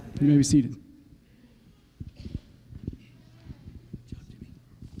You may be seated.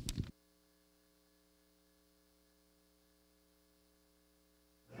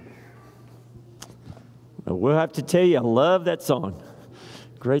 We'll have to tell you, I love that song.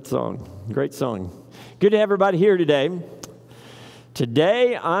 Great song. Great song. Good to have everybody here today.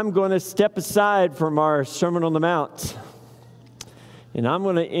 Today, I'm going to step aside from our Sermon on the Mount, and I'm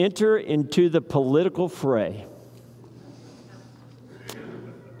going to enter into the political fray.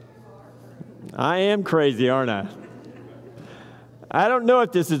 I am crazy, aren't I? I don't know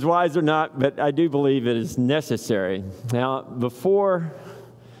if this is wise or not, but I do believe it is necessary. Now, before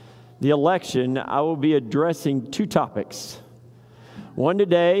the election, I will be addressing two topics. One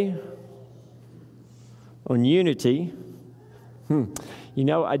today on unity. You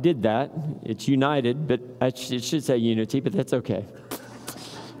know, I did that. It's united, but it should say unity, but that's okay.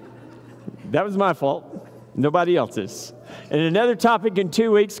 That was my fault. Nobody else's. And another topic in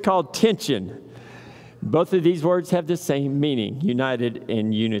 2 weeks called tension. Both of these words have the same meaning, united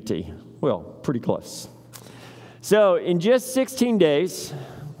and unity. Well, pretty close. So in just 16 days,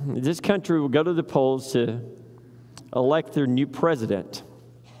 this country will go to the polls to elect their new president.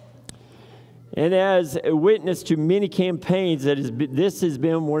 And as a witness to many campaigns, this has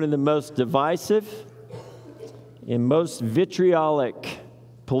been one of the most divisive and most vitriolic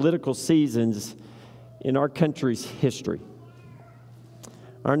political seasons in our country's history.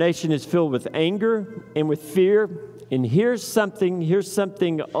 Our nation is filled with anger and with fear, and here's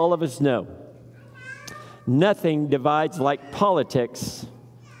something all of us know. Nothing divides like politics,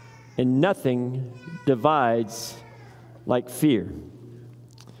 and nothing divides like fear.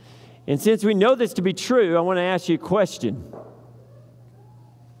 And since we know this to be true, I want to ask you a question.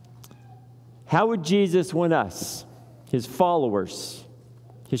 How would Jesus want us, his followers,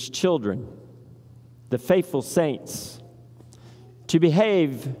 his children, the faithful saints, to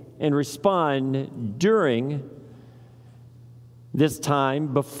behave and respond during this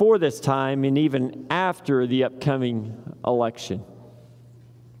time, before this time, and even after the upcoming election?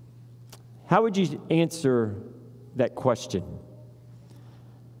 How would you answer that question?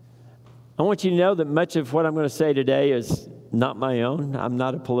 I want you to know that much of what I'm going to say today is not my own. I'm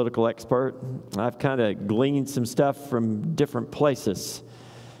not a political expert. I've kind of gleaned some stuff from different places.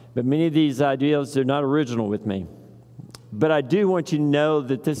 But many of these ideas are not original with me. But I do want you to know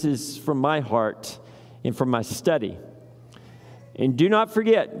that this is from my heart and from my study. And do not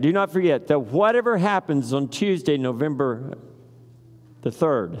forget that whatever happens on Tuesday, November the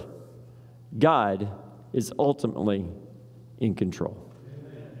 3rd, God is ultimately in control.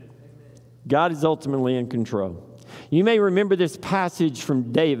 God is ultimately in control. You may remember this passage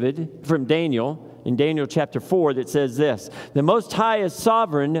from Daniel, in Daniel chapter 4, that says this: "The Most High is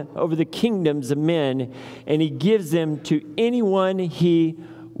sovereign over the kingdoms of men, and he gives them to anyone he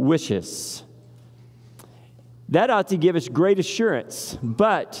wishes." That ought to give us great assurance,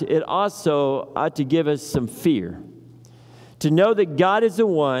 but it also ought to give us some fear. To know that God is the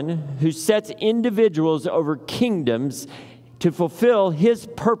one who sets individuals over kingdoms to fulfill his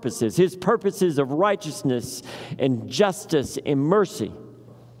purposes of righteousness and justice and mercy.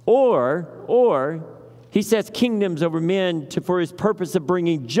 Or he sets kingdoms over men for his purpose of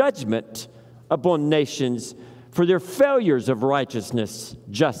bringing judgment upon nations for their failures of righteousness,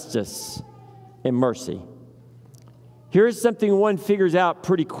 justice, and mercy. Here's something one figures out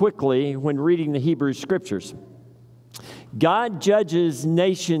pretty quickly when reading the Hebrew Scriptures. God judges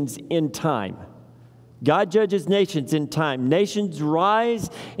nations in time. God judges nations in time. Nations rise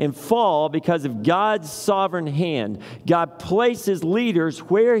and fall because of God's sovereign hand. God places leaders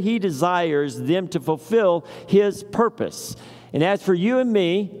where he desires them to fulfill his purpose. And as for you and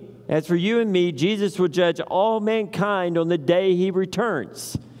me, Jesus will judge all mankind on the day he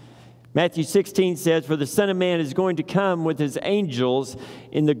returns. Matthew 16 says, "For the Son of Man is going to come with his angels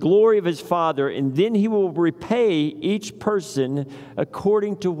in the glory of his Father, and then he will repay each person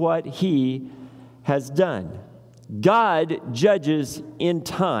according to what he has done." God judges in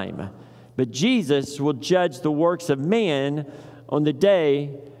time, but Jesus will judge the works of man on the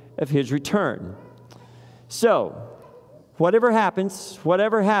day of his return. So, whatever happens,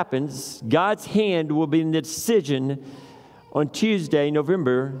 God's hand will be in the decision on Tuesday,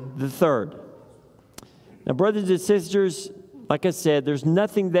 November the 3rd. Now, brothers and sisters, like I said, there's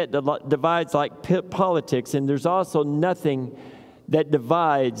nothing that divides like politics, and there's also nothing that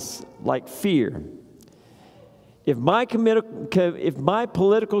divides like fear. If my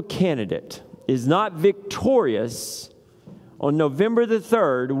political candidate is not victorious on November the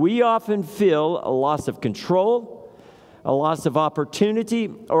 3rd, we often feel a loss of control, a loss of opportunity,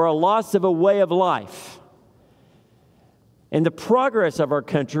 or a loss of a way of life. and the progress of our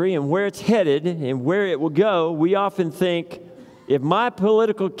country and where it's headed and where it will go, we often think, if my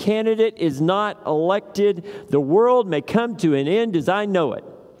political candidate is not elected, the world may come to an end as I know it.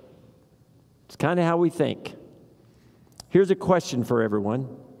 It's kind of how we think. Here's a question for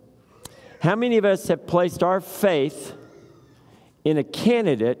everyone. How many of us have placed our faith in a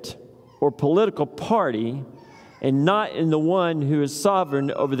candidate or political party and not in the one who is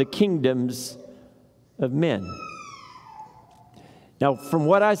sovereign over the kingdoms of men? Now, from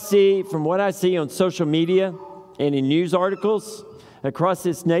what I see on social media and in news articles across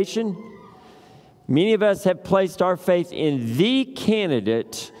this nation, many of us have placed our faith in the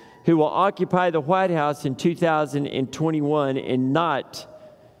candidate who will occupy the White House in 2021 and not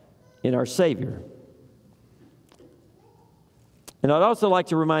in our Savior. And I'd also like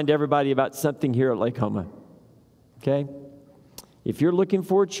to remind everybody about something here at Lake Homa, okay? If you're looking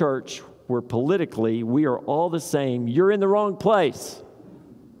for a church where politically we are all the same, you're in the wrong place.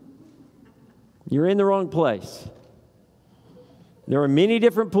 You're in the wrong place. There are many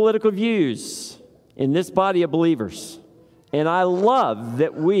different political views in this body of believers, and I love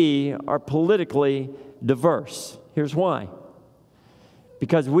that we are politically diverse. Here's why.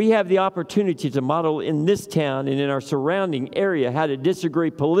 Because we have the opportunity to model in this town and in our surrounding area how to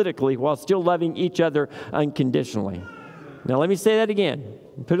disagree politically while still loving each other unconditionally. Now, let me say that again.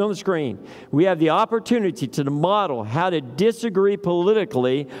 Put it on the screen. We have the opportunity to model how to disagree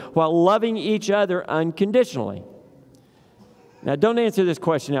politically while loving each other unconditionally. Now, don't answer this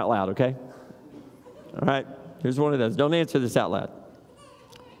question out loud, okay? All right, here's one of those. Don't answer this out loud.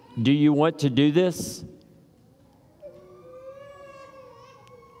 Do you want to do this?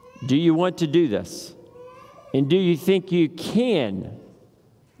 Do you want to do this? And do you think you can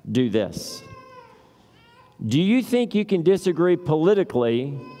do this? Do you think you can disagree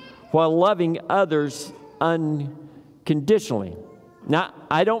politically while loving others unconditionally? Now,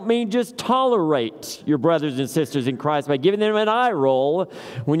 I don't mean just tolerate your brothers and sisters in Christ by giving them an eye roll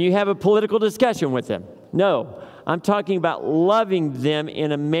when you have a political discussion with them. No, I'm talking about loving them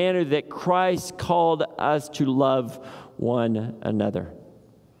in a manner that Christ called us to love one another.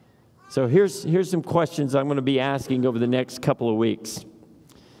 So here's some questions I'm going to be asking over the next couple of weeks.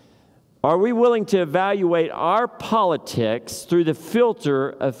 Are we willing to evaluate our politics through the filter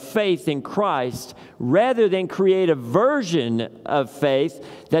of faith in Christ rather than create a version of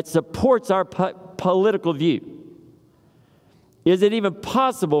faith that supports our political view? Is it even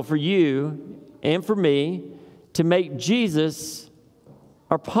possible for you and for me to make Jesus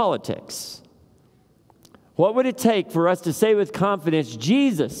our politics? What would it take for us to say with confidence,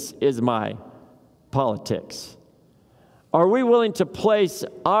 Jesus is my politics? Are we willing to place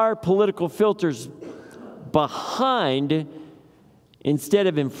our political filters behind instead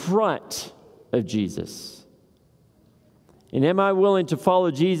of in front of Jesus? And am I willing to follow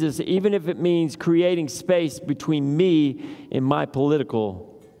Jesus even if it means creating space between me and my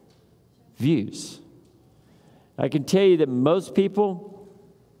political views? I can tell you that most people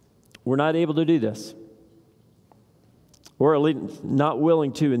were not able to do this. Or at least not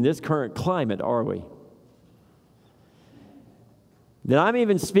willing to in this current climate, are we? That I'm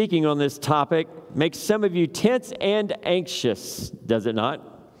even speaking on this topic makes some of you tense and anxious, does it not?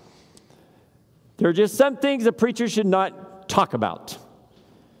 There are just some things a preacher should not talk about,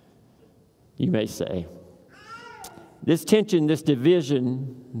 you may say. This tension, this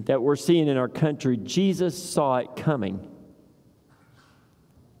division that we're seeing in our country, Jesus saw it coming.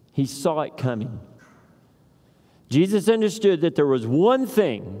 He saw it coming. Jesus understood that there was one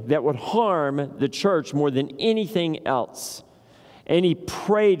thing that would harm the church more than anything else, and he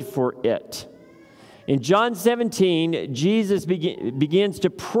prayed for it. In John 17, Jesus begins to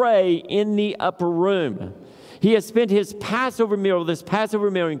pray in the upper room. He has spent his Passover meal,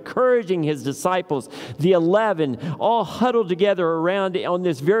 encouraging his disciples, the 11, all huddled together around on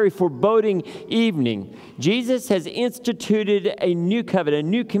this very foreboding evening. Jesus has instituted a new covenant, a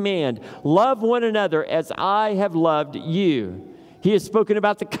new command. Love one another as I have loved you. He has spoken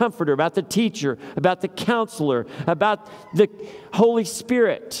about the Comforter, about the Teacher, about the Counselor, about the Holy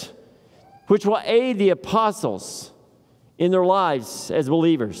Spirit, which will aid the apostles in their lives as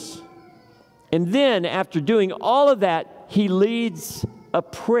believers. And then, after doing all of that, he leads a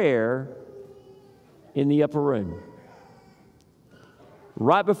prayer in the upper room,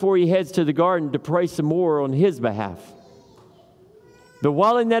 right before he heads to the garden to pray some more on his behalf. But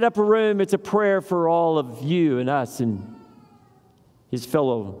while in that upper room, it's a prayer for all of you and us and his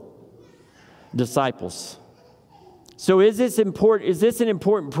fellow disciples. So is this important? Is this an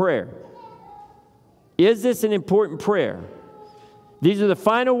important prayer? Is this an important prayer? These are the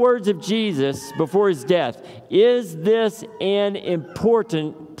final words of Jesus before his death. Is this an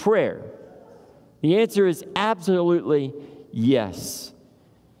important prayer? The answer is absolutely yes.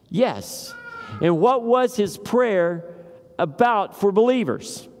 Yes. And what was his prayer about for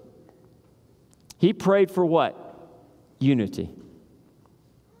believers? He prayed for what? Unity.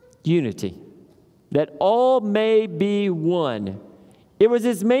 Unity. That all may be one. It was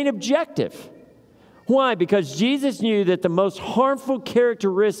his main objective. Why? Because Jesus knew that the most harmful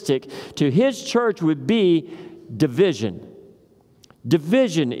characteristic to his church would be division.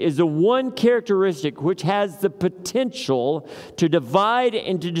 Division is the one characteristic which has the potential to divide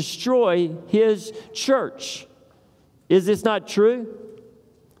and to destroy his church. Is this not true?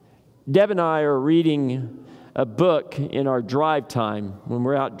 Deb and I are reading a book in our drive time when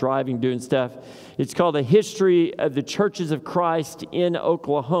we're out driving, doing stuff. It's called A History of the Churches of Christ in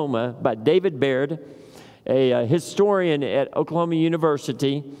Oklahoma by David Baird, a historian at Oklahoma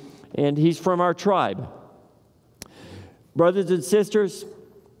University, and he's from our tribe. Brothers and sisters,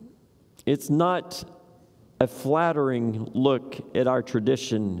 it's not a flattering look at our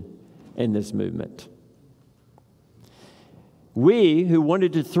tradition in this movement. We, who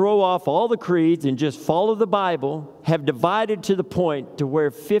wanted to throw off all the creeds and just follow the Bible, have divided to the point to where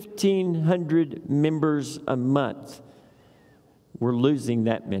 1,500 members a month. We're losing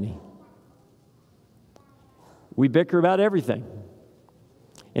that many. We bicker about everything.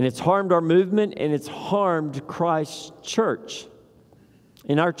 And it's harmed our movement, and it's harmed Christ's church.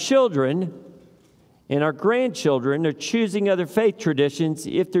 And our children and our grandchildren are choosing other faith traditions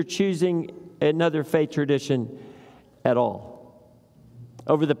if they're choosing another faith tradition at all.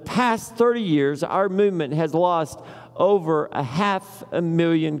 Over the past 30 years, our movement has lost over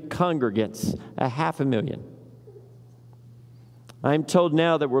 500,000 congregants. 500,000. I'm told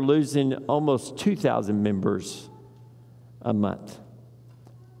now that we're losing almost 2,000 members a month.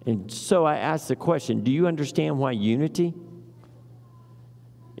 And so I ask the question, do you understand why unity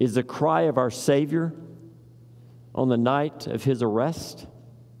is the cry of our Savior on the night of his arrest?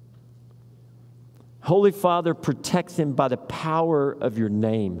 Holy Father, protect them by the power of your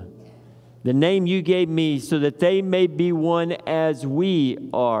name, the name you gave me, so that they may be one as we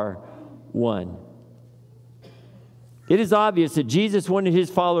are one. It is obvious that Jesus wanted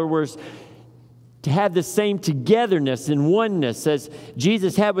his followers to have the same togetherness and oneness as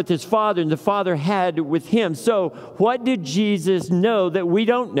Jesus had with his Father and the Father had with him. So what did Jesus know that we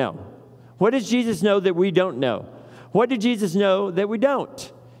don't know? What does Jesus know that we don't know? What did Jesus know that we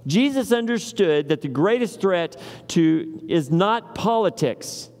don't? Jesus understood that the greatest threat is not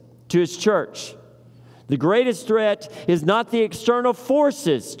politics to his church. The greatest threat is not the external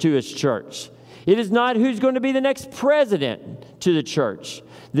forces to his church. It is not who's going to be the next president to the church.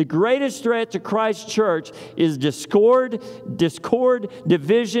 The greatest threat to Christ's church is discord,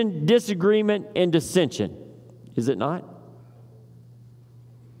 division, disagreement, and dissension. Is it not?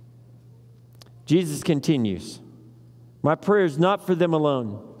 Jesus continues, my prayer is not for them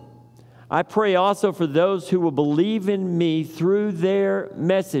alone. I pray also for those who will believe in me through their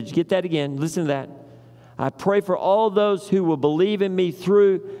message. Get that again. Listen to that. I pray for all those who will believe in me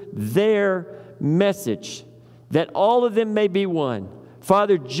through their message, that all of them may be one.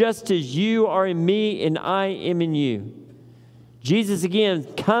 Father, just as you are in me and I am in you. Jesus again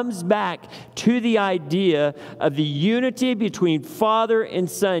comes back to the idea of the unity between Father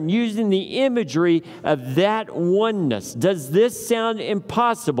and Son, using the imagery of that oneness. Does this sound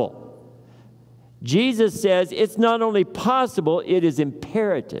impossible? Jesus says it's not only possible, it is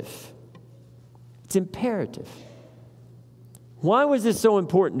imperative. It's imperative. Why was this so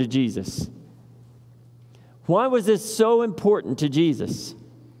important to Jesus? Why was this so important to Jesus?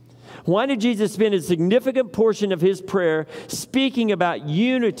 Why did Jesus spend a significant portion of his prayer speaking about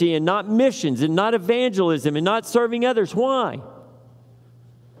unity and not missions and not evangelism and not serving others? Why?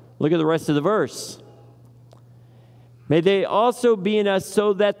 Look at the rest of the verse. May they also be in us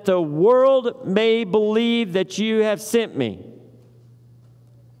so that the world may believe that you have sent me.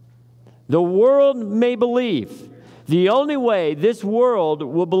 The world may believe. The only way this world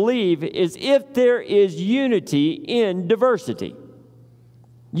will believe is if there is unity in diversity.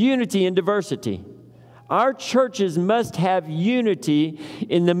 Unity in diversity. Our churches must have unity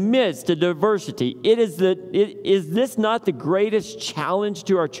in the midst of diversity. Is this not the greatest challenge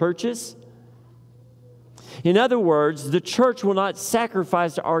to our churches? In other words, the church will not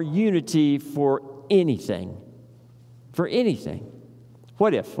sacrifice our unity for anything. For anything.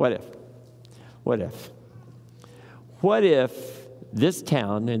 What if this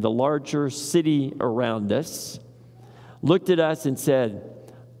town and the larger city around us looked at us and said,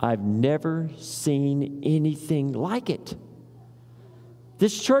 I've never seen anything like it.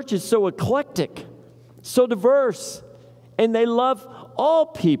 This church is so eclectic, so diverse, and they love all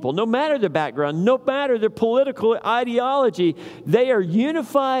people, no matter their background, no matter their political ideology. They are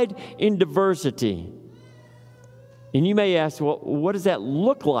unified in diversity. And you may ask, well, what does that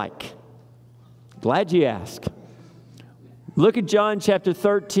look like? Glad you asked. Look at John chapter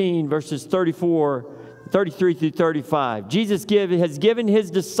 13, verses 33 through 35. Jesus has given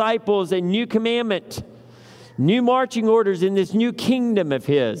his disciples a new commandment, new marching orders in this new kingdom of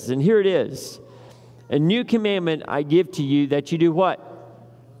his. And here it is. A new commandment I give to you, that you do what?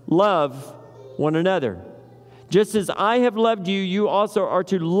 Love one another. Just as I have loved you, you also are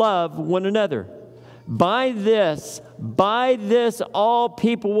to love one another. By this all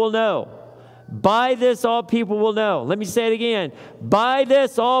people will know. By this all people will know. Let me say it again. By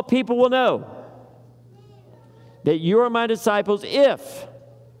this all people will know that you are my disciples if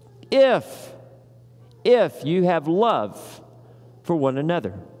you have love for one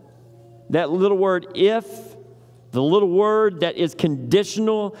another. That little word if, the little word that is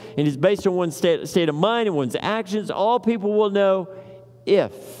conditional and is based on one's state of mind and one's actions, all people will know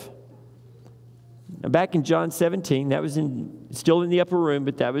if. Now back in John 17, that was still in the upper room,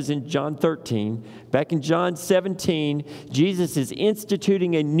 but that was in John 13. Back in John 17, Jesus is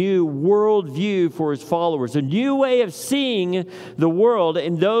instituting a new worldview for his followers, a new way of seeing the world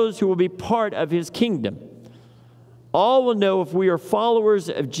and those who will be part of his kingdom. All will know if we are followers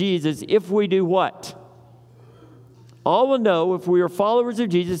of Jesus if we do what? All will know if we are followers of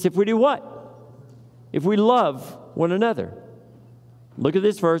Jesus if we do what? If we love one another. Look at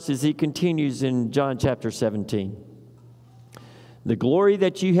this verse as he continues in John chapter 17. The glory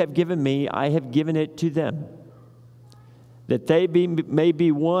that you have given me, I have given it to them, that they may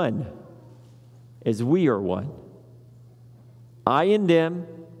be one as we are one. I in them,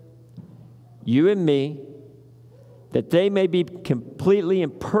 you and me, that they may be completely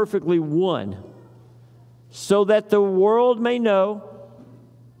and perfectly one, so that the world may know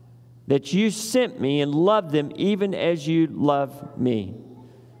that you sent me and loved them even as you love me.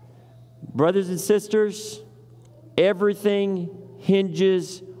 Brothers and sisters, everything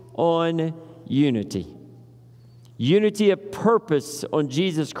hinges on unity. Unity of purpose on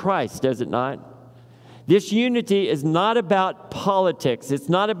Jesus Christ, does it not? This unity is not about politics. It's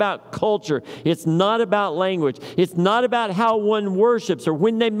not about culture. It's not about language. It's not about how one worships or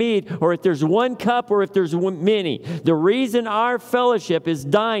when they meet or if there's one cup or if there's many. The reason our fellowship is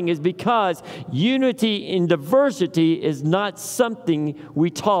dying is because unity in diversity is not something we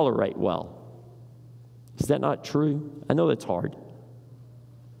tolerate well. Is that not true? I know that's hard.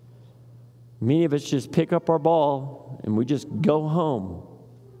 Many of us just pick up our ball and we just go home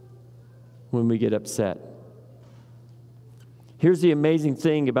when we get upset. Here's the amazing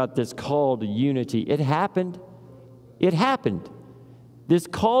thing about this call to unity. It happened. It happened. This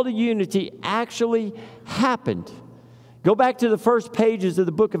call to unity actually happened. Go back to the first pages of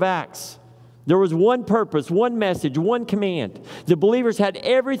the book of Acts. There was one purpose, one message, one command. The believers had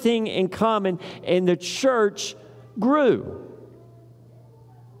everything in common, and the church grew.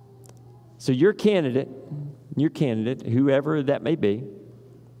 So your candidate, whoever that may be,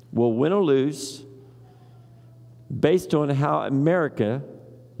 will win or lose based on how American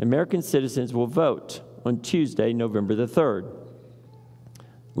citizens will vote on Tuesday, November the 3rd.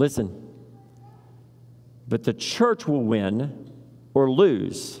 Listen, but the church will win or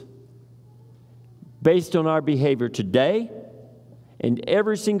lose based on our behavior today and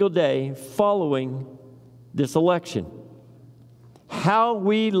every single day following this election. How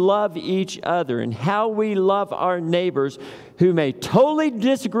we love each other and how we love our neighbors who may totally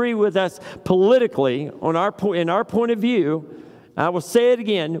disagree with us politically in our point of view. I will say it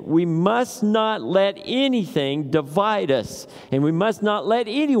again, we must not let anything divide us, and we must not let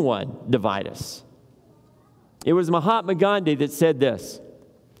anyone divide us. It was Mahatma Gandhi that said this: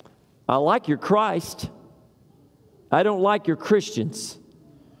 I like your Christ, I don't like your Christians.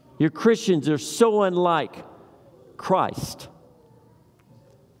 Your Christians are so unlike Christ.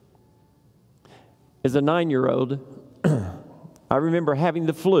 As a 9-year-old, I remember having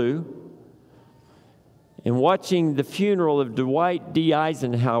the flu and watching the funeral of Dwight D.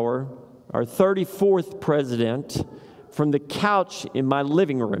 Eisenhower, our 34th president, from the couch in my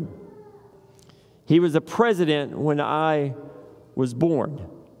living room. He was a president when I was born.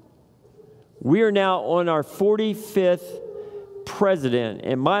 We are now on our 45th president,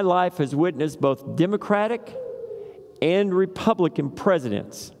 and my life has witnessed both Democratic and Republican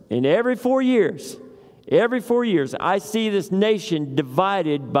presidents. And every 4 years, I see this nation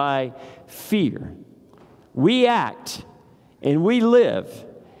divided by fear. We act and we live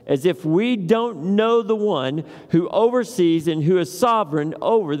as if we don't know the one who oversees and who is sovereign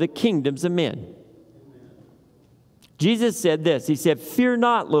over the kingdoms of men. Jesus said this. He said, "Fear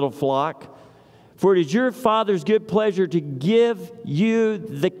not, little flock, for it is your Father's good pleasure to give you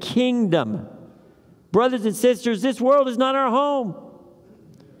the kingdom." Brothers and sisters, this world is not our home.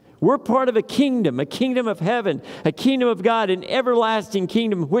 We're part of a kingdom of heaven, a kingdom of God, an everlasting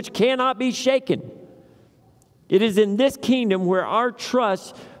kingdom which cannot be shaken. It is in this kingdom where our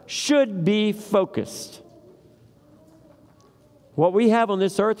trust should be focused. What we have on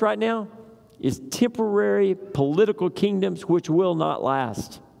this earth right now is temporary political kingdoms which will not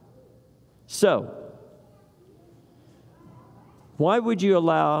last. So, why would we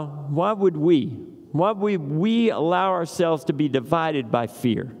allow ourselves to be divided by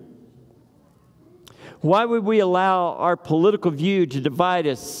fear? Why would we allow our political view to divide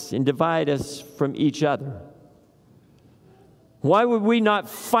us and divide us from each other? Why would we not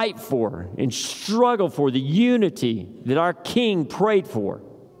fight for and struggle for the unity that our King prayed for?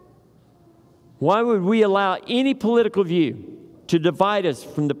 Why would we allow any political view to divide us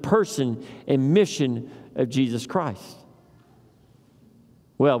from the person and mission of Jesus Christ?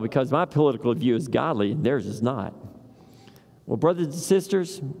 Well, because my political view is godly and theirs is not. Well, brothers and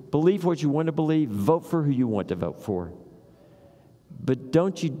sisters, believe what you want to believe. Vote for who you want to vote for. But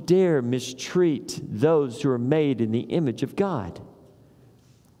don't you dare mistreat those who are made in the image of God.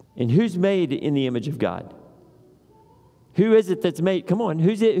 And who's made in the image of God? Who is it that's made? Come on,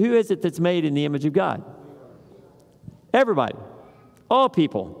 who is it that's made in the image of God? Everybody. All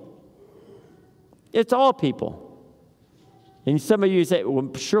people. It's all people. And some of you say,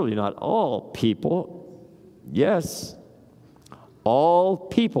 well, surely not all people. Yes, all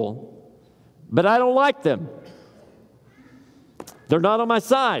people. But I don't like them. They're not on my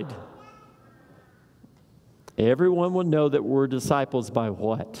side. Everyone will know that we're disciples by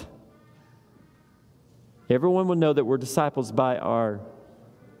what? Everyone will know that we're disciples by our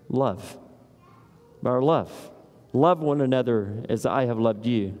love. By our love. Love one another as I have loved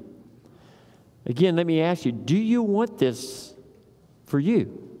you. Again, let me ask you, do you want this for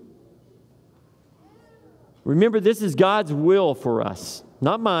you? Remember, this is God's will for us.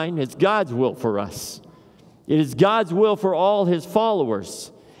 Not mine, it's God's will for us. It is God's will for all His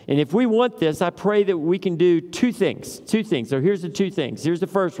followers. And if we want this, I pray that we can do two things. Two things. So here's the two things. Here's the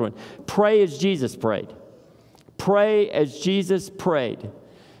first one. Pray as Jesus prayed. Pray as Jesus prayed.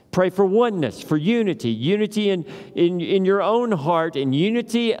 Pray for oneness, for unity. Unity in your own heart and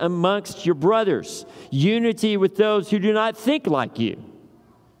unity amongst your brothers. Unity with those who do not think like you.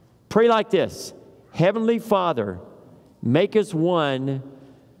 Pray like this. Heavenly Father, make us one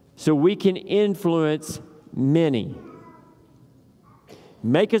so we can influence many.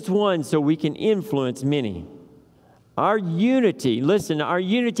 Make us one so we can influence many. Our unity, listen, our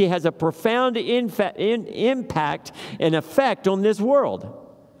unity has a profound impact and effect on this world.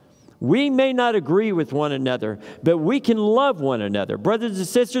 We may not agree with one another, but we can love one another. Brothers and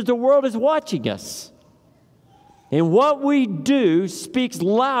sisters, the world is watching us. And what we do speaks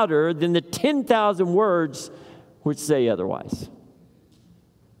louder than the 10,000 words which say otherwise.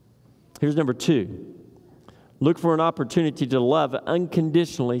 Here's number 2. Look for an opportunity to love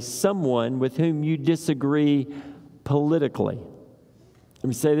unconditionally someone with whom you disagree politically. Let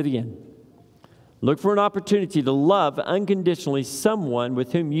me say that again. Look for an opportunity to love unconditionally someone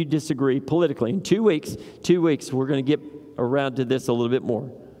with whom you disagree politically. In 2 weeks, we're going to get around to this a little bit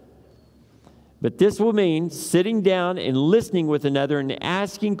more. But this will mean sitting down and listening with another and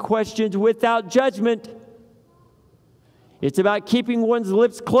asking questions without judgment. It's about keeping one's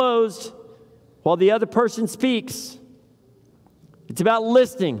lips closed while the other person speaks. It's about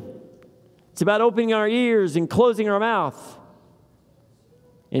listening. It's about opening our ears and closing our mouth.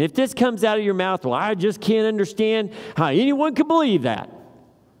 And if this comes out of your mouth, well, I just can't understand how anyone could believe that.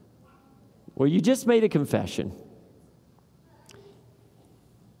 Well, you just made a confession.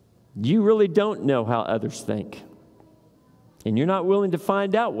 You really don't know how others think. And you're not willing to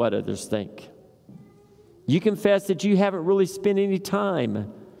find out what others think. You confess that you haven't really spent any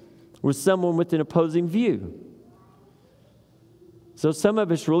time with someone with an opposing view. So some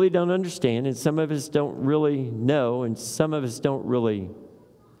of us really don't understand, and some of us don't really know, and some of us don't really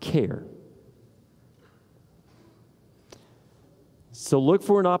care. So look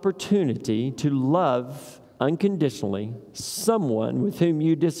for an opportunity to love unconditionally someone with whom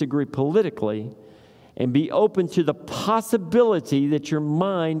you disagree politically, and be open to the possibility that your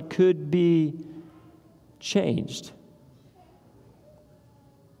mind could be changed.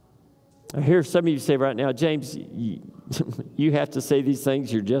 I hear some of you say right now, James, you have to say these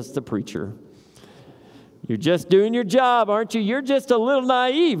things, you're just a preacher. You're just doing your job, aren't you? You're just a little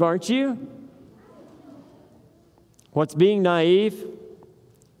naive, aren't you? What's being naive?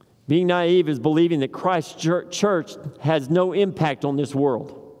 Being naive is believing that Christ's church has no impact on this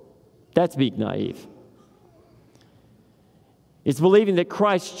world. That's being naive. It's believing that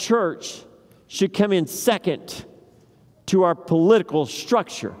Christ's church should come in second to our political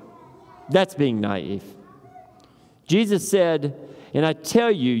structure. That's being naive. Jesus said, and I tell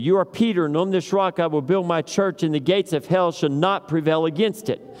you, you are Peter, and on this rock I will build my church, and the gates of hell shall not prevail against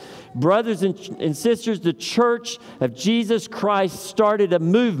it. Brothers and sisters, the church of Jesus Christ started a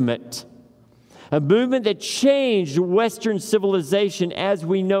movement that changed Western civilization as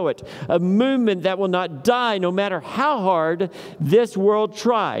we know it, a movement that will not die no matter how hard this world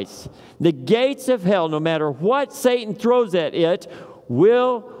tries. The gates of hell, no matter what Satan throws at it,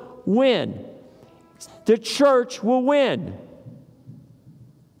 will win. The church will win.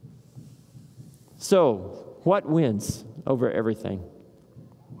 So, what wins over everything?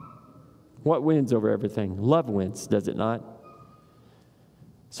 What wins over everything? Love wins, does it not?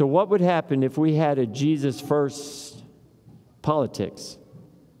 So what would happen if we had a Jesus first politics?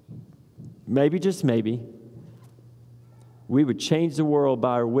 Maybe, just maybe, we would change the world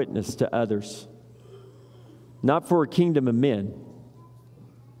by our witness to others. Not for a kingdom of men,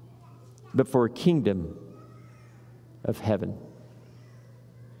 but for a kingdom of heaven.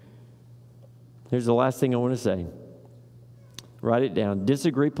 Here's the last thing I want to say. Write it down.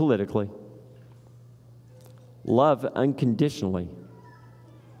 Disagree politically. Love unconditionally.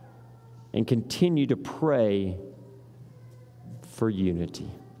 And continue to pray for unity.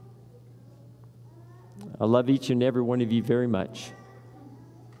 I love each and every one of you very much.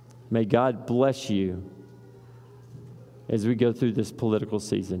 May God bless you as we go through this political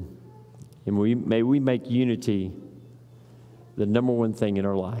season. And may we make unity the number one thing in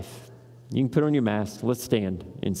our life. You can put on your mask. Let's stand and sing.